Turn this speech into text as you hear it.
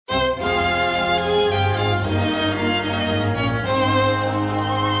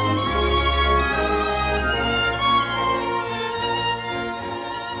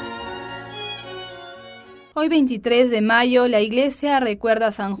Hoy 23 de mayo la iglesia recuerda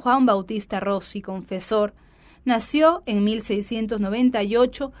a San Juan Bautista Rossi, confesor. Nació en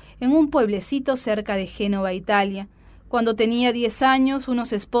 1698 en un pueblecito cerca de Génova, Italia. Cuando tenía 10 años,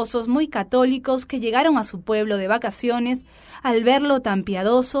 unos esposos muy católicos que llegaron a su pueblo de vacaciones, al verlo tan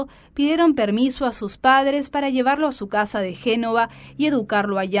piadoso, pidieron permiso a sus padres para llevarlo a su casa de Génova y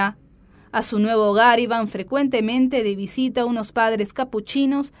educarlo allá. A su nuevo hogar iban frecuentemente de visita unos padres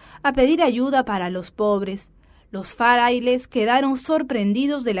capuchinos a pedir ayuda para los pobres. Los frailes quedaron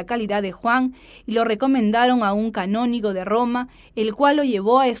sorprendidos de la calidad de Juan y lo recomendaron a un canónigo de Roma, el cual lo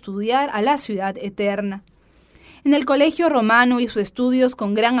llevó a estudiar a la ciudad eterna. En el colegio romano hizo estudios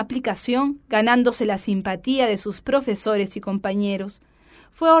con gran aplicación, ganándose la simpatía de sus profesores y compañeros.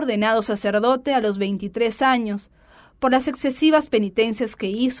 Fue ordenado sacerdote a los 23 años. Por las excesivas penitencias que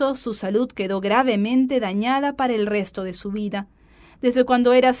hizo, su salud quedó gravemente dañada para el resto de su vida. Desde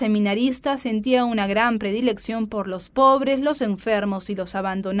cuando era seminarista sentía una gran predilección por los pobres, los enfermos y los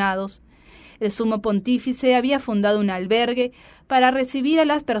abandonados. El sumo pontífice había fundado un albergue para recibir a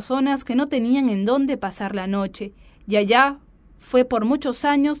las personas que no tenían en dónde pasar la noche, y allá fue por muchos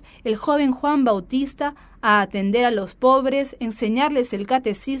años el joven Juan Bautista a atender a los pobres, enseñarles el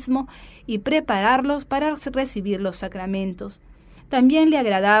catecismo y prepararlos para recibir los sacramentos. También le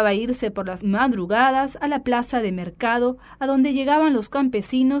agradaba irse por las madrugadas a la plaza de mercado, a donde llegaban los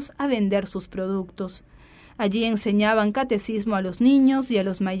campesinos a vender sus productos. Allí enseñaban catecismo a los niños y a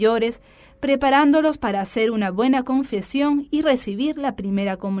los mayores, preparándolos para hacer una buena confesión y recibir la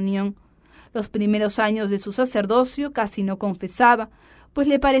primera comunión. Los primeros años de su sacerdocio casi no confesaba, pues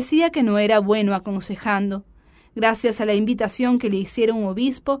le parecía que no era bueno aconsejando. Gracias a la invitación que le hiciera un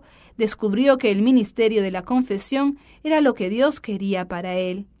obispo, descubrió que el ministerio de la confesión era lo que Dios quería para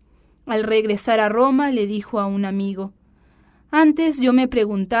él. Al regresar a Roma le dijo a un amigo: «Antes yo me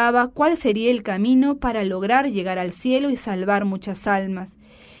preguntaba cuál sería el camino para lograr llegar al cielo y salvar muchas almas,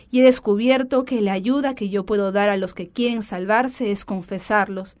 y he descubierto que la ayuda que yo puedo dar a los que quieren salvarse es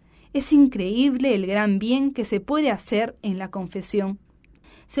confesarlos. Es increíble el gran bien que se puede hacer en la confesión».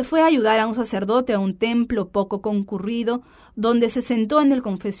 Se fue a ayudar a un sacerdote a un templo poco concurrido, donde se sentó en el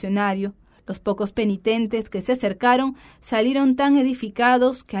confesionario. Los pocos penitentes que se acercaron salieron tan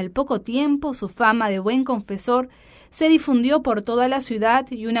edificados que al poco tiempo su fama de buen confesor se difundió por toda la ciudad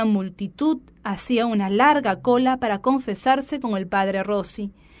y una multitud hacía una larga cola para confesarse con el padre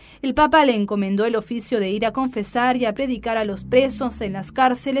Rossi. El Papa le encomendó el oficio de ir a confesar y a predicar a los presos en las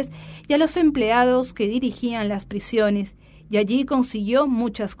cárceles y a los empleados que dirigían las prisiones, y allí consiguió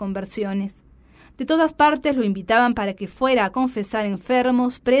muchas conversiones. De todas partes lo invitaban para que fuera a confesar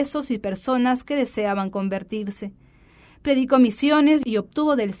enfermos, presos y personas que deseaban convertirse. Predicó misiones y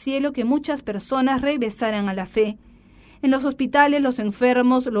obtuvo del cielo que muchas personas regresaran a la fe. En los hospitales los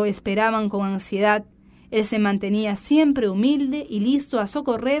enfermos lo esperaban con ansiedad. Él se mantenía siempre humilde y listo a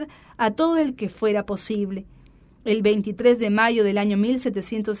socorrer a todo el que fuera posible. El 23 de mayo del año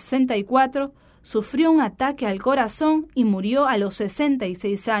 1764 sufrió un ataque al corazón y murió a los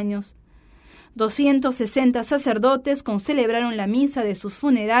 66 años. 260 sacerdotes concelebraron la misa de sus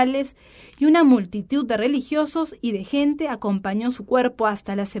funerales y una multitud de religiosos y de gente acompañó su cuerpo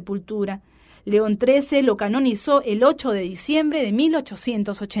hasta la sepultura. León XIII lo canonizó el 8 de diciembre de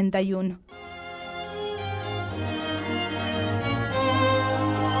 1881.